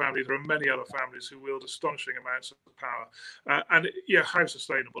Bhutto family. There are many other families who wield astonishing amounts of power. And how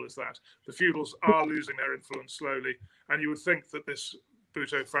sustainable is that? The feudals are losing their influence slowly. And you would think that this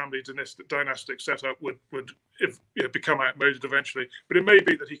Bhutto family dynastic setup would become outmoded eventually, but it may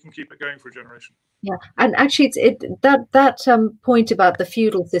be that he can keep it going for a generation. Yeah, and actually, that point about the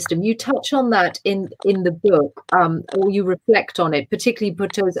feudal system, you touch on that in the book, or you reflect on it, particularly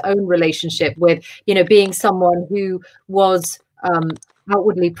Bhutto's own relationship with, being someone who was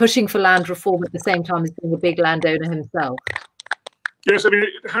outwardly pushing for land reform at the same time as being a big landowner himself. Yes, I mean,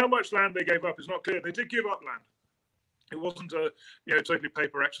 how much land they gave up is not clear. They did give up land. It wasn't a totally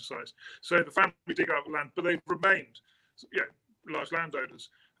paper exercise. So the family did give up land, but they've remained large landowners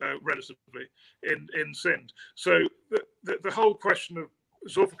relatively in Sindh. So the whole question of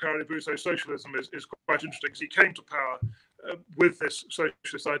Zulfikar Ali Bhutto's socialism is quite interesting, because he came to power with this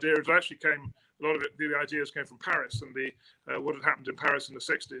socialist idea. It actually a lot of it, the ideas came from Paris and what had happened in Paris in the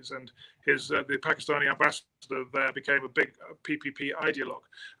 60s, and the Pakistani ambassador there became a big PPP ideologue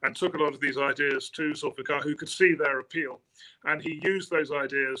and took a lot of these ideas to Zulfikar, who could see their appeal, and he used those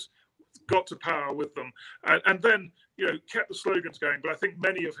ideas, got to power with them, and then kept the slogans going. But I think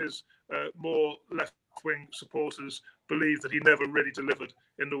many of his more left-wing supporters believe that he never really delivered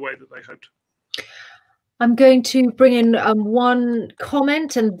in the way that they hoped. I'm going to bring in one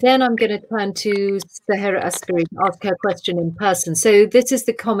comment, and then I'm going to turn to Sahara Askari to ask her question in person. So this is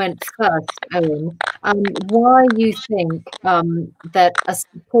the comment first, Owen. Why you think that a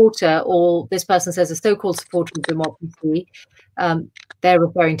supporter, or this person says a so-called supporter of democracy, they're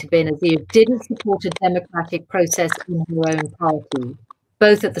referring to Benazir, didn't support a democratic process in her own party,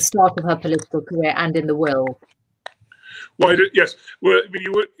 both at the start of her political career and in the will? Well, yes. Well, I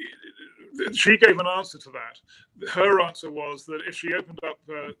mean, she gave an answer to that. Her answer was that if she opened up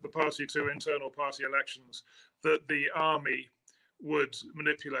the party to internal party elections, that the army would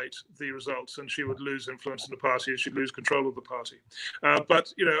manipulate the results and she would lose influence in the party and she'd lose control of the party.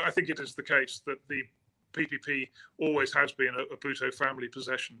 But, I think it is the case that the PPP always has been a Bhutto family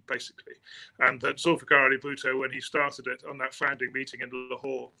possession, basically. And that Zulfikar Ali Bhutto, when he started it on that founding meeting in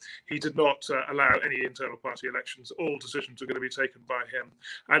Lahore, he did not allow any internal party elections. All decisions were going to be taken by him.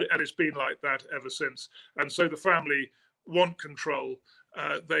 And it's been like that ever since. And so the family want control.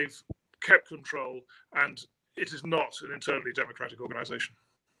 They've kept control. And it is not an internally democratic organization.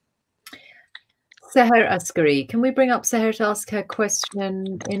 Seher Askari, can we bring up Seher to ask her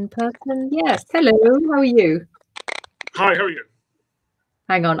question in person? Yes. Hello, how are you? Hi, how are you?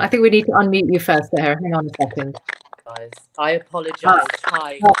 Hang on, I think we need to unmute you first, Seher. Hang on a second. Guys, I apologize.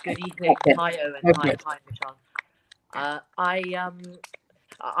 Hi, good evening. Hi, Owen. Hi, Mishal.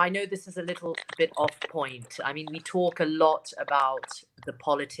 I know this is a little bit off point. I mean, we talk a lot about the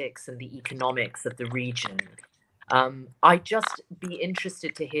politics and the economics of the region. I'd just be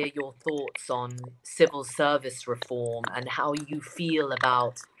interested to hear your thoughts on civil service reform and how you feel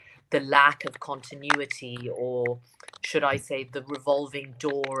about the lack of continuity, or should I say the revolving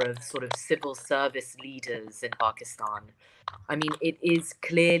door of sort of civil service leaders in Pakistan. I mean, it is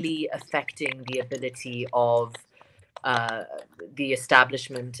clearly affecting the ability of the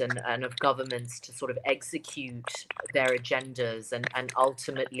establishment and of governments to sort of execute their agendas and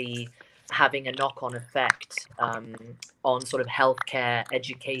ultimately having a knock-on effect on sort of healthcare,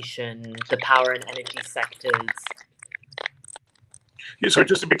 education, the power and energy sectors. Yeah, so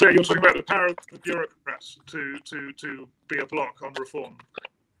just to be clear, you're talking about the power of the bureaucrats to be a block on reform.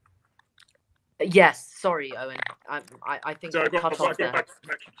 Yes, sorry, Owen. I think so I got cut off there. back to the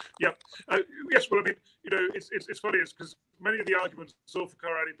connection. Yeah, yes. Well, I mean, you know, it's funny, is because many of the arguments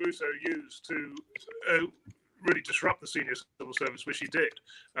Zulfikar Ali Bhutto used to really disrupt the senior civil service, which he did.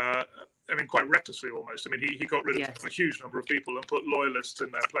 I mean, quite recklessly almost. I mean, he got rid of a huge number of people and put loyalists in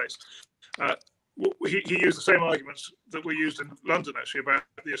their place. He used the same arguments that were used in London, actually, about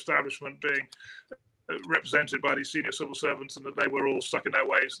the establishment being represented by these senior civil servants and that they were all stuck in their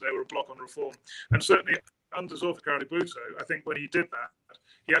ways, they were a block on reform. And certainly under Zulfikar Ali Bhutto, I think when he did that,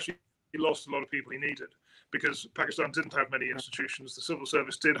 he actually lost a lot of people he needed, because Pakistan didn't have many institutions. The civil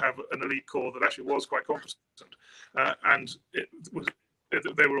service did have an elite corps that actually was quite competent, and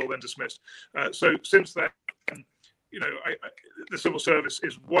they were all then dismissed. So since then, you know, the civil service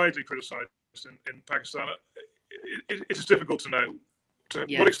is widely criticised in Pakistan. It is difficult to know to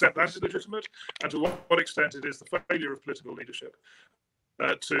what extent that is legitimate, and to what extent it is the failure of political leadership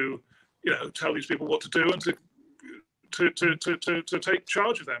to, you know, tell these people what to do and to take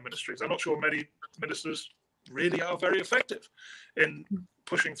charge of their ministries. I'm not sure many ministers really are very effective in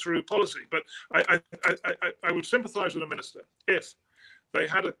pushing through policy, but I would sympathise with a minister if they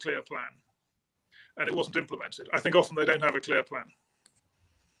had a clear plan and it wasn't implemented. I think often they don't have a clear plan.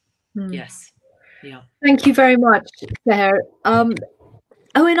 Yes. Yeah. Thank you very much, Seher.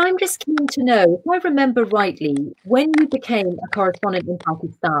 Oh, and I'm just keen to know, if I remember rightly, when you became a correspondent in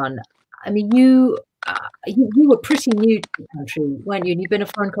Pakistan, I mean, you were pretty new to the country, weren't you? And you've been a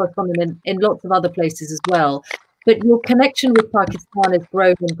foreign correspondent in lots of other places as well. But your connection with Pakistan has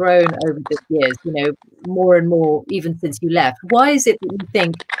grown and grown over the years, you know, more and more, even since you left. Why is it that you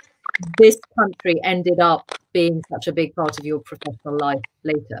think this country ended up being such a big part of your professional life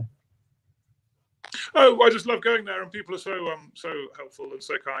later? Oh, I just love going there, and people are so helpful and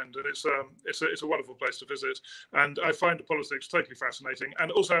so kind, and it's a wonderful place to visit. And I find the politics totally fascinating. And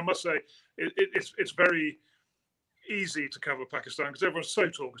also, I must say, it's very easy to cover Pakistan because everyone's so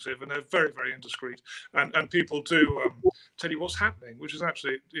talkative and they're very, very indiscreet, and people do tell you what's happening, which is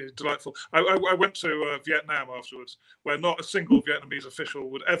absolutely delightful. I went to Vietnam afterwards, where not a single Vietnamese official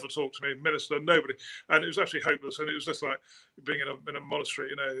would ever talk to me, minister, nobody, and it was actually hopeless. And it was just like being in a monastery,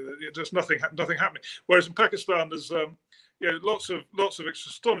 you know, just nothing happening. Whereas in Pakistan, there's you know, lots of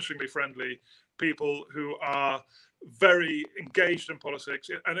astonishingly friendly people who are very engaged in politics.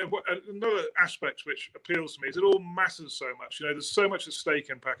 And another aspect which appeals to me is it all matters so much. You know, there's so much at stake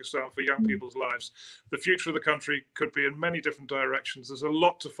in Pakistan for young people's lives. The future of the country could be in many different directions. There's a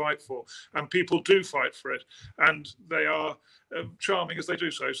lot to fight for, and people do fight for it, and they are charming as they do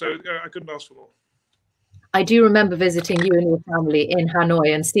so. So I couldn't ask for more. I do remember visiting you and your family in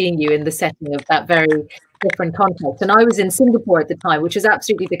Hanoi and seeing you in the setting of that very different context. And I was in Singapore at the time, which is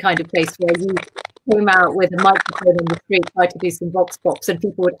absolutely the kind of place where you came out with a microphone in the street, tried to do some vox pops, and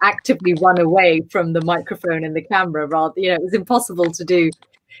people would actively run away from the microphone and the camera. Rather, you know, it was impossible to do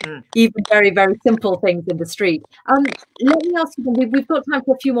even very, very simple things in the street. Let me ask you, we've got time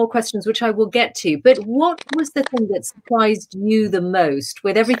for a few more questions, which I will get to. But what was the thing that surprised you the most,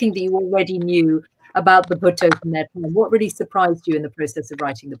 with everything that you already knew about the Bhuttos and their time? What really surprised you in the process of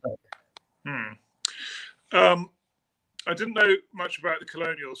writing the book? I didn't know much about the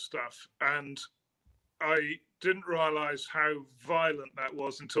colonial stuff, and I didn't realize how violent that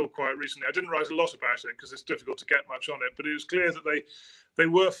was until quite recently. I didn't write a lot about it because it's difficult to get much on it, but it was clear that they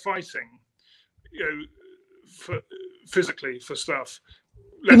were fighting, physically for stuff.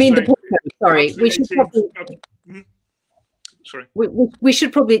 You mean the Bhutto? Sorry, we should probably. Sorry. We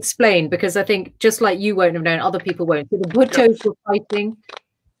should probably explain, because I think just like you won't have known, other people won't. So the Bhuttos were fighting.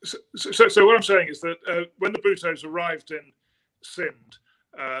 So what I'm saying is that when the Bhuttos arrived in Sindh,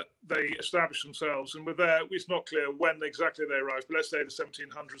 they established themselves and were there. It's not clear when exactly they arrived, but let's say the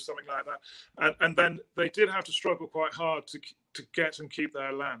 1700s, something like that. And then they did have to struggle quite hard to get and keep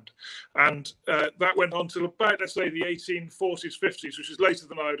their land. And that went on till about, let's say, the 1840s, 50s, which is later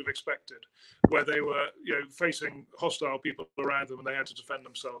than I would have expected, where they were, facing hostile people around them and they had to defend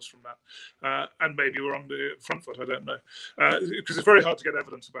themselves from that. And maybe were on the front foot, I don't know, because it's very hard to get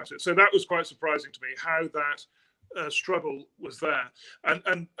evidence about it. So that was quite surprising to me, how that struggle was there,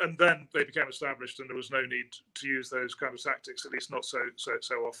 and then they became established, and there was no need to use those kind of tactics, at least not so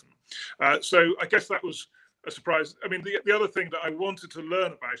often. So I guess that was a surprise. I mean, the other thing that I wanted to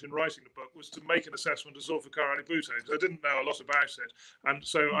learn about in writing the book was to make an assessment of Zulfikar Ali Bhutto, because I didn't know a lot about it, and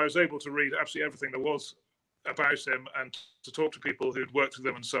so I was able to read absolutely everything there was about him and to talk to people who'd worked with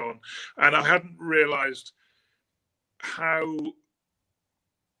him and so on. And I hadn't realized how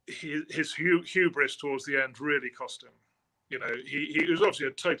his hubris towards the end really cost him. He was obviously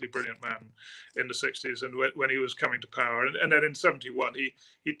a totally brilliant man in the 60s, and when he was coming to power, and then in 71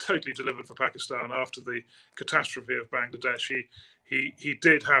 he totally delivered for Pakistan after the catastrophe of Bangladesh. He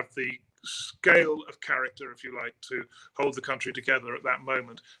did have the scale of character, if you like, to hold the country together at that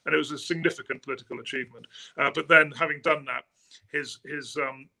moment, and it was a significant political achievement. But then, having done that, his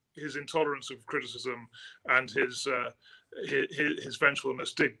intolerance of criticism and his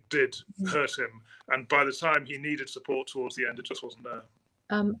vengefulness did hurt him, and by the time he needed support towards the end, it just wasn't there.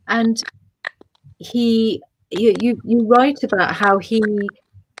 And you write about how he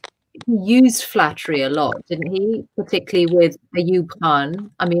used flattery a lot, didn't he? Particularly with Ayub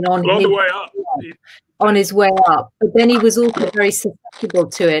Khan. I mean, on the way up, on his way up, but then he was also very susceptible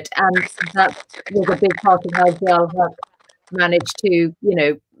to it, and that was a big part of how Ziaul Haq managed to,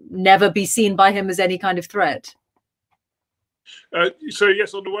 never be seen by him as any kind of threat. So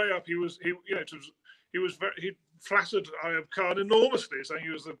yes, on the way up, he flattered Ayub Khan enormously, saying he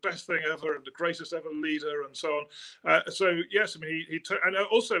was the best thing ever and the greatest ever leader, and so on. So yes, I mean, and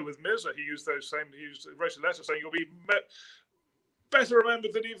also with Mirza, he wrote a letter saying you'll be better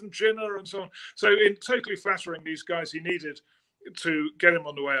remembered than even Jinnah, and so on. So in totally flattering these guys, he needed to get him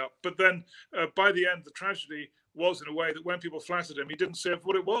on the way up. But then by the end, the tragedy was in a way that when people flattered him, he didn't see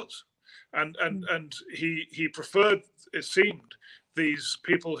what it was. And he preferred, it seemed, these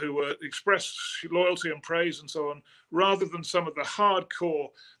people who were expressed loyalty and praise and so on, rather than some of the hardcore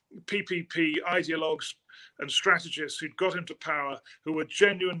PPP ideologues and strategists who'd got him to power, who were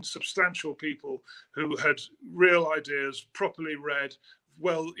genuine, substantial people who had real ideas, properly read,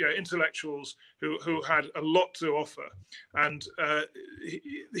 intellectuals who had a lot to offer. And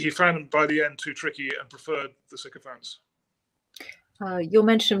he found them by the end too tricky and preferred the sycophants. Your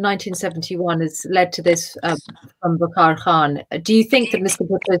mention of 1971 has led to this from Bakar Khan. Do you think that Mr.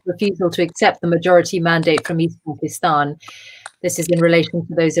 Bhutto's refusal to accept the majority mandate from East Pakistan, this is in relation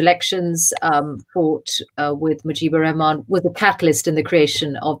to those elections fought with Mujibur Rahman, was a catalyst in the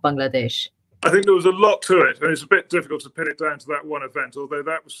creation of Bangladesh? I think there was a lot to it, and it's a bit difficult to pin it down to that one event, although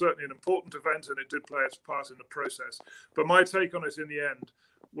that was certainly an important event and it did play its part in the process. But my take on it in the end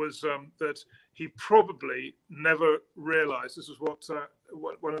was that he probably never realized, this is what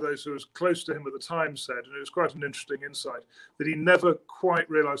one of those who was close to him at the time said, and it was quite an interesting insight, that he never quite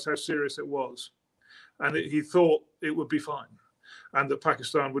realized how serious it was. And he thought it would be fine and that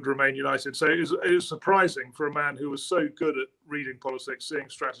Pakistan would remain united. So it was surprising for a man who was so good at reading politics, seeing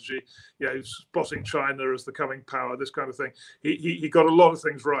strategy, spotting China as the coming power, this kind of thing. He got a lot of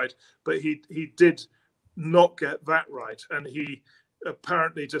things right, but he did not get that right. And he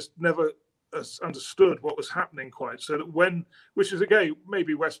apparently just never understood what was happening quite. So that which is again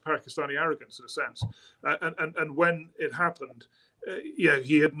maybe West Pakistani arrogance in a sense, and when it happened,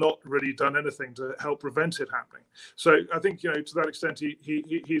 he had not really done anything to help prevent it happening. So I think to that extent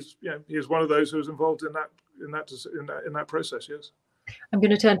he's one of those who was involved in that process. Yes. I'm going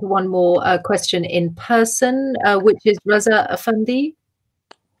to turn to one more question in person, which is Raza Afandi.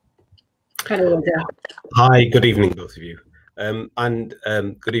 Hello, Raza. Hi, good evening, both of you. And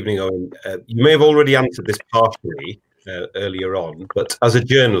good evening, Owen. You may have already answered this partially earlier on, but as a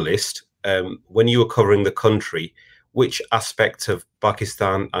journalist, when you were covering the country, which aspect of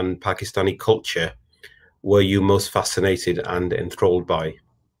Pakistan and Pakistani culture were you most fascinated and enthralled by?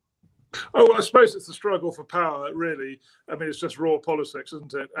 Oh, well, I suppose it's the struggle for power, really. I mean, it's just raw politics,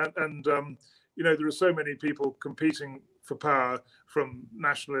 isn't it? And you know, there are so many people competing for power, from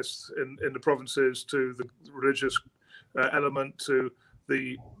nationalists in the provinces to the religious element to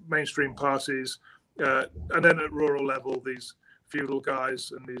the mainstream parties, and then at rural level, these feudal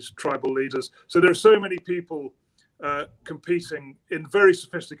guys and these tribal leaders. So there are so many people competing in very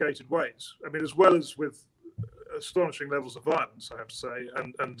sophisticated ways. I mean, as well as with astonishing levels of violence, I have to say,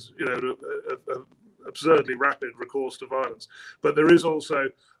 and you know, absurdly rapid recourse to violence. But there is also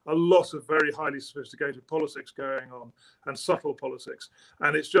a lot of very highly sophisticated politics going on, and subtle politics.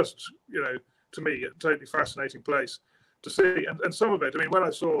 And it's just, you know, to me, a totally fascinating place to see. And some of it, I mean, when I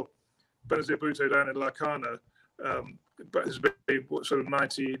saw Benazir Bhutto down in Larkana, but it's been sort of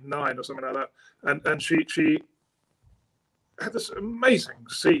 99 or something like that, and she had this amazing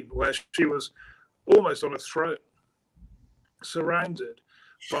scene where she was almost on a throne, surrounded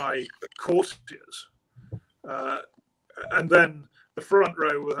by courtiers, and then the front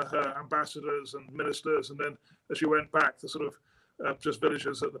row were her ambassadors and ministers, and then as she went back, the sort of just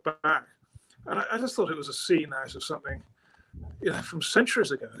villagers at the back. And I just thought it was a scene out of something, you know, from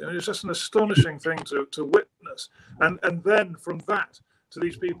centuries ago. I mean, it's just an astonishing thing to witness. And then from that to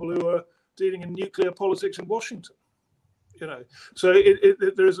these people who are dealing in nuclear politics in Washington, you know. So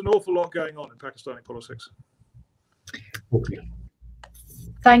there is an awful lot going on in Pakistani politics.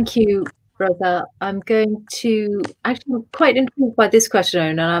 Thank you, brother. I'm going to actually, I'm quite intrigued by this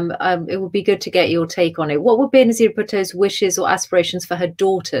question, and it would be good to get your take on it. What would Benazir Bhutto's wishes or aspirations for her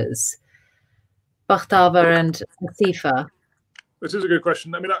daughters, Bakhtawar and Asifa? This is a good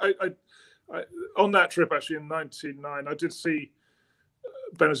question. I mean, I on that trip actually in '99, I did see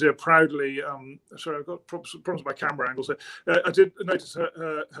Benazir proudly. Sorry, I've got problems with my camera angles. I did notice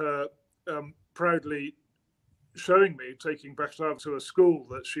her proudly showing me taking Bakhtawar to a school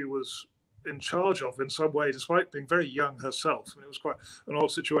that she was in charge of in some way, despite being very young herself. I mean, it was quite an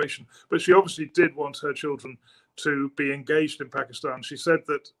odd situation. But she obviously did want her children to be engaged in Pakistan. She said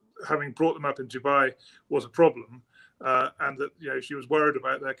that having brought them up in Dubai was a problem, and that, you know, she was worried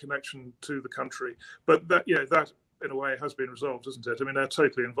about their connection to the country. But that, you know, that in a way has been resolved, isn't it? I mean, they're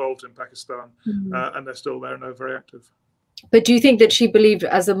totally involved in Pakistan, and they're still there and they're very active. But do you think that she believed,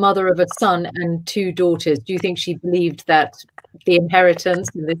 as a mother of a son and two daughters, do you think she believed that the inheritance,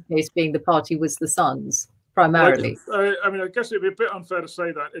 in this case being the party, was the son's primarily? I mean, I guess it'd be a bit unfair to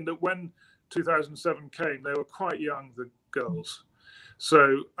say that, in that when 2007 came, they were quite young, the girls.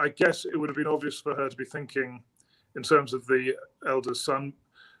 So I guess it would have been obvious for her to be thinking in terms of the eldest son.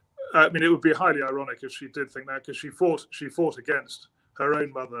 I mean, it would be highly ironic if she did think that, because she fought against her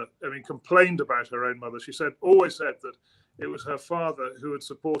own mother. I mean, complained about her own mother. She always said that it was her father who had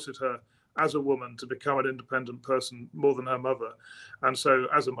supported her as a woman to become an independent person more than her mother. And so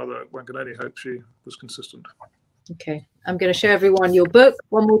as a mother, one can only hope she was consistent. Okay, I'm going to show everyone your book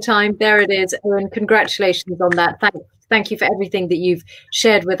one more time. There it is. Owen, congratulations on that. Thank you for everything that you've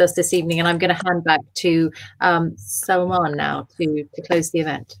shared with us this evening. And I'm going to hand back to Salman now to close the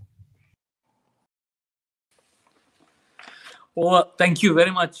event. Well, thank you very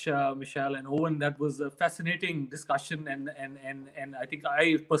much, Mishal and Owen. That was a fascinating discussion, and I think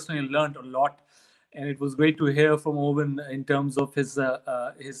I personally learned a lot. And it was great to hear from Owen in terms of his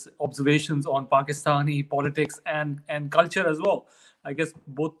observations on Pakistani politics and culture as well. I guess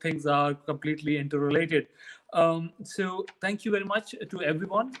both things are completely interrelated. So thank you very much to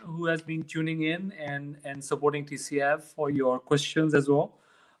everyone who has been tuning in and supporting TCF, for your questions as well.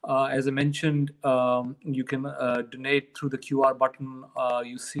 As I mentioned, you can donate through the QR button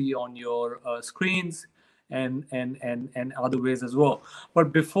you see on your screens, and other ways as well.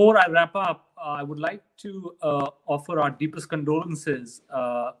 But before I wrap up, I would like to offer our deepest condolences.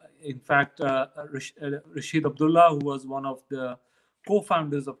 In fact, Rashid Abdullah, who was one of the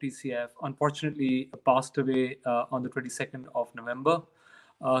co-founders of TCF, unfortunately passed away on the 22nd of November.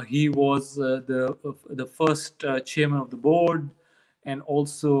 He was the first chairman of the board, and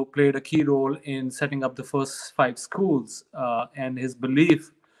also played a key role in setting up the first 5 schools. And his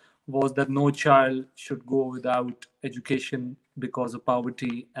belief was that no child should go without education because of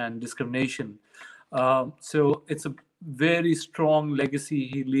poverty and discrimination. So it's a very strong legacy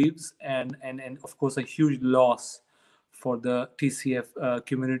he leaves, and of course a huge loss for the TCF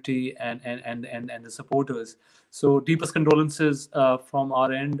community and the supporters. So deepest condolences from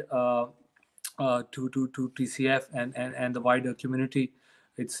our end to TCF and the wider community.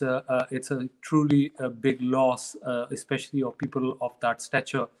 It's a truly a big loss, especially of people of that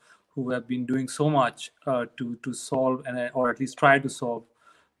stature who have been doing so much to solve or at least try to solve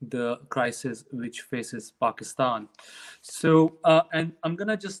the crisis which faces Pakistan. So, and I'm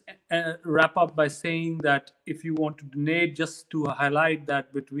gonna just wrap up by saying that if you want to donate, just to highlight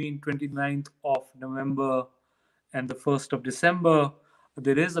that between 29th of November and the 1st of December,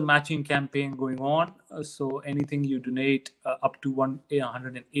 there is a matching campaign going on. So anything you donate up to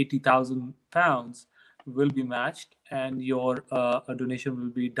 £180,000 will be matched, and your donation will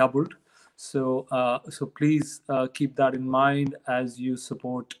be doubled. So, so please keep that in mind as you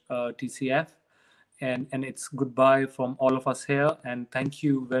support TCF. And it's goodbye from all of us here. And thank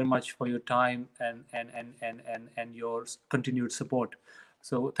you very much for your time and your continued support.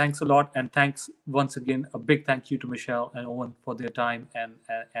 So thanks a lot, and thanks once again. A big thank you to Mishal and Owen for their time and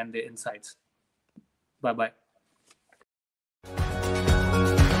their insights. Bye bye.